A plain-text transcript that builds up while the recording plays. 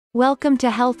Welcome to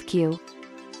HealthQ.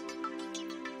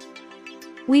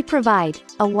 We provide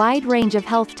a wide range of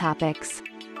health topics.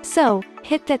 So,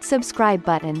 hit that subscribe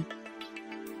button.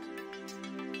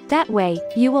 That way,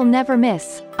 you will never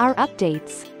miss our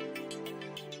updates.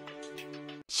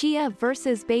 Chia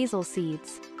versus basil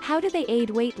seeds. How do they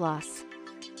aid weight loss?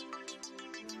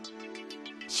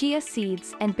 Chia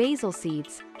seeds and basil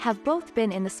seeds have both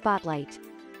been in the spotlight.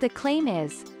 The claim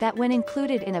is that when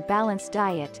included in a balanced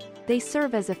diet, they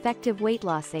serve as effective weight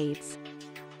loss aids.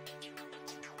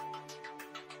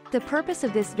 The purpose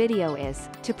of this video is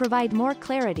to provide more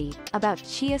clarity about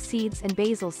chia seeds and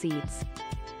basil seeds.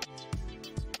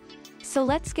 So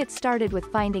let's get started with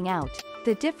finding out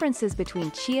the differences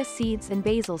between chia seeds and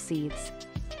basil seeds.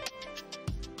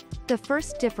 The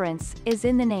first difference is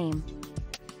in the name.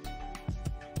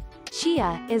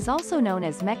 Chia is also known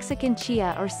as Mexican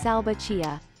chia or Sabja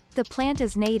chia. The plant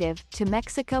is native to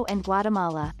Mexico and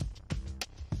Guatemala.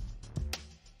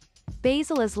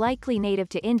 Basil is likely native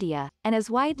to India, and is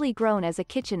widely grown as a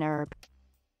kitchen herb.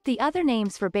 The other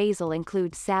names for basil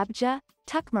include sabja,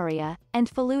 tuckmaria, and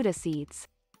faluda seeds.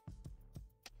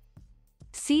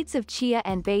 Seeds of chia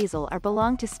and basil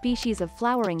belong to species of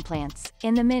flowering plants,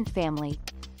 in the mint family.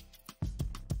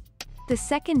 The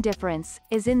second difference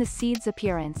is in the seed's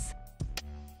appearance.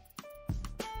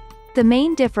 The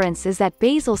main difference is that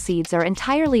basil seeds are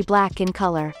entirely black in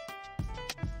color,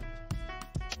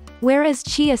 whereas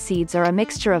chia seeds are a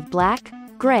mixture of black,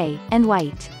 gray, and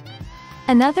white.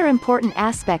 Another important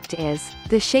aspect is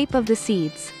the shape of the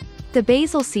seeds. The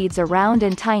basil seeds are round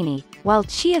and tiny, while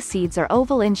chia seeds are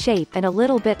oval in shape and a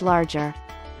little bit larger.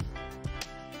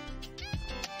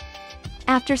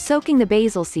 After soaking the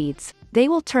basil seeds, they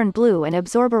will turn blue and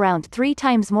absorb around 3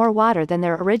 times more water than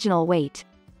their original weight.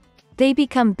 They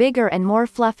become bigger and more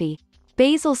fluffy.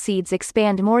 Basil seeds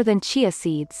expand more than chia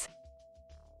seeds.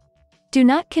 Do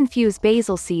not confuse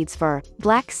basil seeds for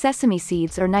black sesame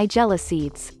seeds or nigella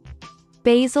seeds.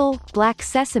 Basil, black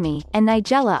sesame, and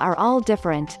nigella are all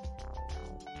different.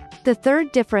 The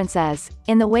third difference is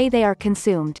in the way they are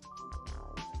consumed.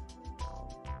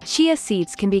 Chia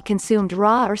seeds can be consumed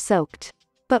raw or soaked.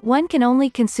 But one can only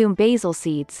consume basil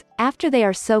seeds after they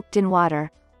are soaked in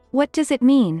water. What does it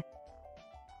mean?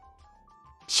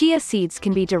 Chia seeds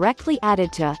can be directly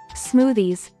added to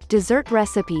smoothies, dessert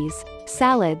recipes,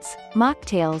 salads,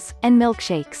 mocktails, and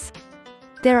milkshakes.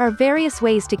 There are various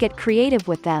ways to get creative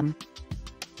with them.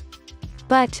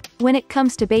 But, when it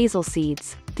comes to basil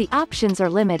seeds, the options are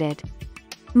limited.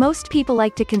 Most people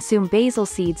like to consume basil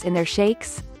seeds in their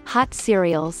shakes, hot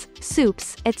cereals,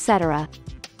 soups, etc.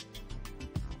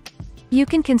 You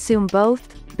can consume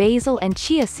both basil and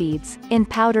chia seeds in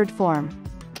powdered form.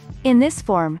 In this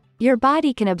form, your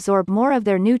body can absorb more of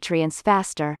their nutrients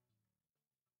faster.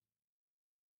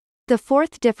 The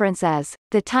fourth difference is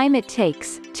the time it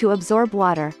takes to absorb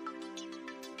water.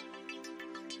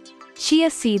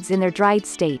 Chia seeds in their dried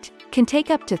state can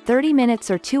take up to 30 minutes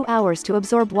or 2 hours to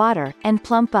absorb water and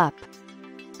plump up.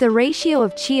 The ratio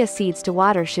of chia seeds to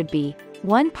water should be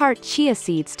 1 part chia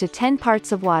seeds to 10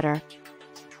 parts of water.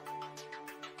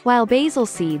 While basil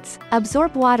seeds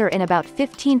absorb water in about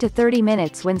 15 to 30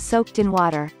 minutes when soaked in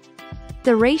water.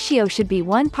 The ratio should be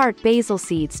 1 part basil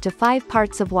seeds to 5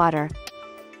 parts of water.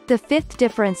 The fifth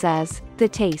difference is the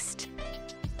taste.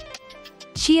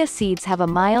 Chia seeds have a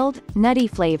mild, nutty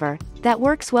flavor that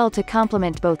works well to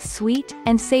complement both sweet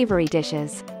and savory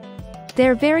dishes.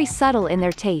 They're very subtle in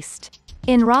their taste.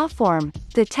 In raw form,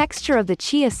 the texture of the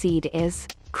chia seed is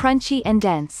crunchy and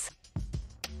dense.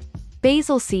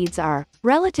 Basil seeds are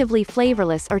relatively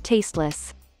flavorless or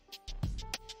tasteless.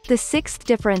 The sixth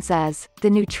difference is the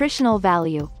nutritional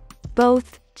value.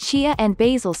 Both chia and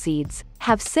basil seeds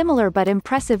have similar but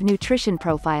impressive nutrition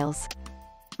profiles.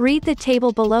 Read the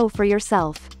table below for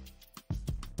yourself.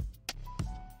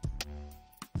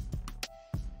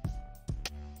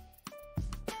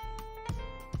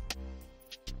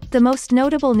 The most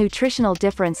notable nutritional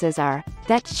differences are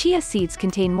that chia seeds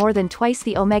contain more than twice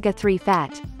the omega-3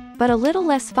 fat, but a little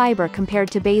less fiber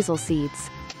compared to basil seeds.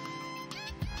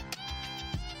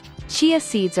 Chia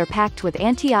seeds are packed with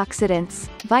antioxidants,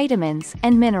 vitamins,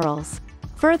 and minerals.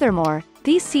 Furthermore,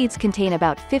 these seeds contain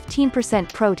about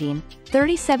 15% protein,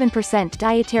 37%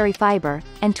 dietary fiber,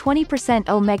 and 20%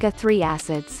 omega-3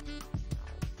 acids.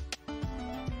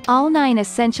 All 9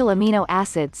 essential amino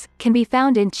acids can be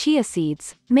found in chia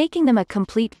seeds, making them a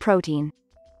complete protein.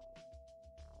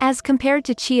 As compared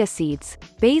to chia seeds,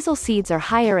 basil seeds are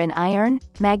higher in iron,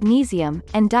 magnesium,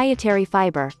 and dietary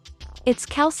fiber. Its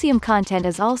calcium content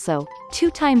is also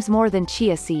 2 times more than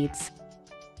chia seeds.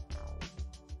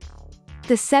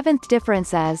 The seventh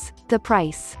difference is the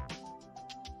price.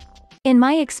 In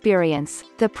my experience,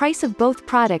 the price of both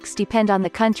products depend on the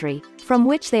country from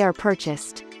which they are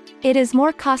purchased. It is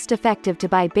more cost-effective to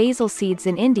buy basil seeds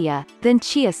in India than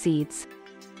chia seeds,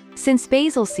 since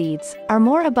basil seeds are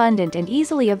more abundant and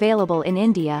easily available in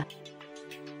India.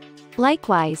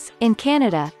 Likewise, in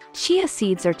Canada, chia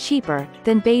seeds are cheaper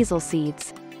than basil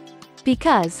seeds,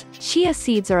 because chia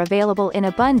seeds are available in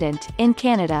abundance in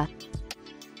Canada.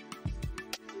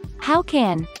 How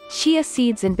can chia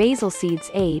seeds and basil seeds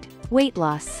aid weight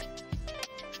loss?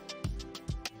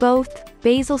 Both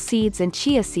basil seeds and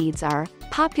chia seeds are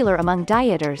popular among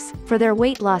dieters for their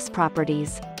weight loss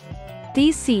properties.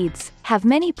 These seeds have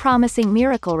many promising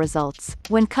miracle results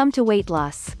when come to weight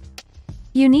loss.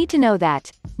 You need to know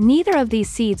that neither of these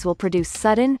seeds will produce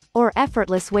sudden or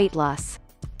effortless weight loss,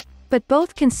 but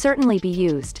both can certainly be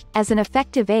used as an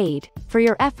effective aid for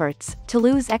your efforts to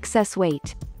lose excess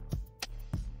weight.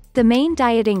 The main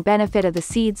dieting benefit of the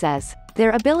seeds is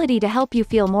their ability to help you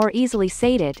feel more easily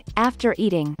sated after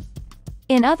eating.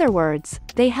 In other words,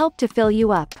 they help to fill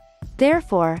you up,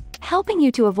 therefore, helping you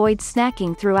to avoid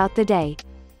snacking throughout the day.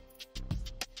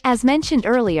 As mentioned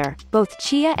earlier, both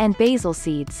chia and basil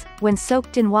seeds, when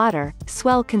soaked in water,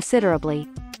 swell considerably.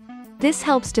 This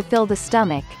helps to fill the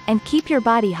stomach and keep your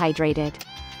body hydrated.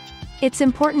 It's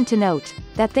important to note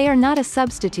that they are not a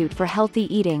substitute for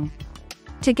healthy eating.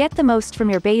 To get the most from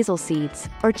your basil seeds,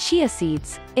 or chia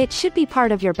seeds, it should be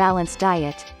part of your balanced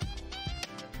diet.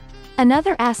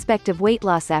 Another aspect of weight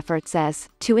loss efforts is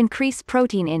to increase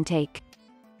protein intake.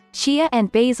 Chia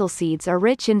and basil seeds are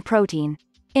rich in protein.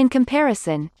 In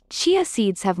comparison, chia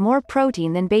seeds have more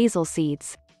protein than basil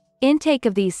seeds. Intake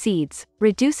of these seeds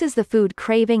reduces the food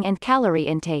craving and calorie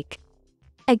intake.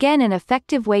 Again, an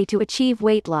effective way to achieve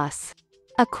weight loss.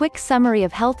 A quick summary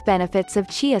of health benefits of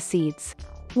chia seeds.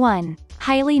 1.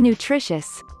 Highly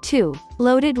nutritious. 2.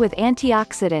 Loaded with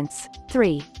antioxidants.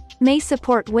 3. May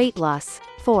support weight loss.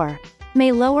 4.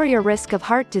 May lower your risk of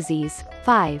heart disease.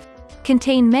 5.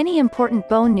 Contain many important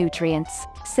bone nutrients.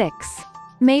 6.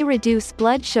 May reduce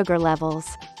blood sugar levels.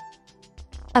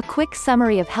 A quick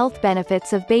summary of health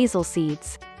benefits of basil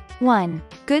seeds. 1.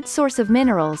 Good source of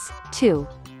minerals. 2.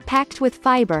 Packed with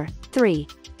fiber. 3.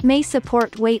 May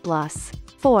support weight loss.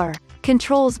 4.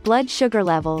 Controls blood sugar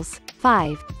levels.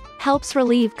 5. Helps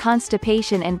relieve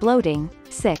constipation and bloating.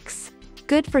 6.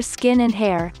 Good for skin and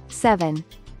hair. 7.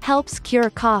 Helps cure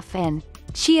cough and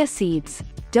chia seeds.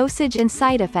 Dosage and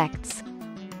side effects.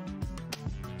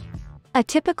 A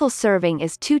typical serving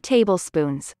is 2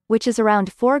 tablespoons, which is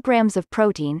around 4 grams of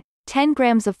protein, 10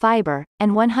 grams of fiber,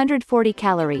 and 140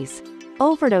 calories.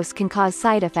 Overdose can cause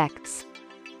side effects.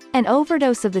 An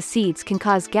overdose of the seeds can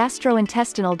cause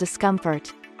gastrointestinal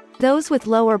discomfort. Those with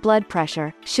lower blood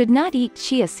pressure should not eat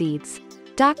chia seeds.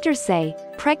 Doctors say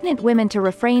pregnant women to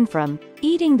refrain from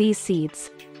eating these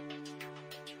seeds.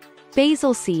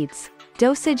 Basil seeds.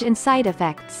 Dosage and side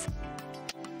effects.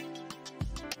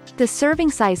 The serving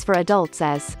size for adults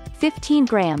is 15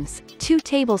 grams, 2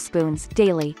 tablespoons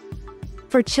daily.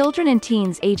 For children and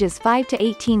teens ages 5 to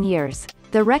 18 years,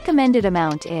 the recommended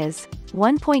amount is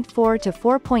 1.4 to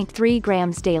 4.3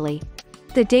 grams daily.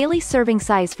 The daily serving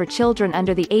size for children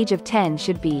under the age of 10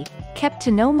 should be kept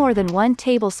to no more than 1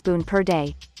 tablespoon per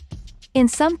day. In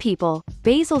some people,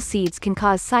 basil seeds can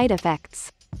cause side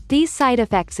effects. These side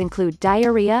effects include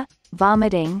diarrhea,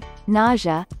 vomiting,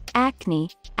 nausea, acne,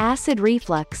 acid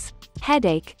reflux,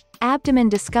 headache, abdomen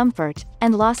discomfort,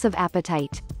 and loss of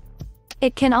appetite.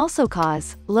 It can also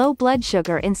cause low blood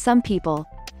sugar in some people.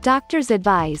 Doctors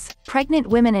advise pregnant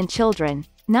women and children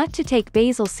not to take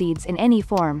basil seeds in any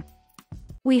form.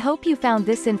 We hope you found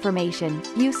this information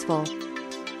useful.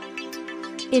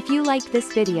 If you liked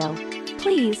this video,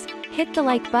 please hit the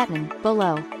like button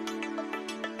below.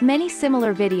 Many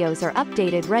similar videos are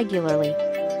updated regularly,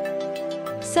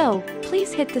 so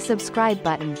please hit the subscribe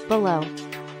button below.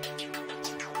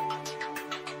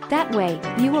 That way,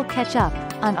 you will catch up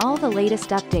on all the latest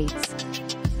updates.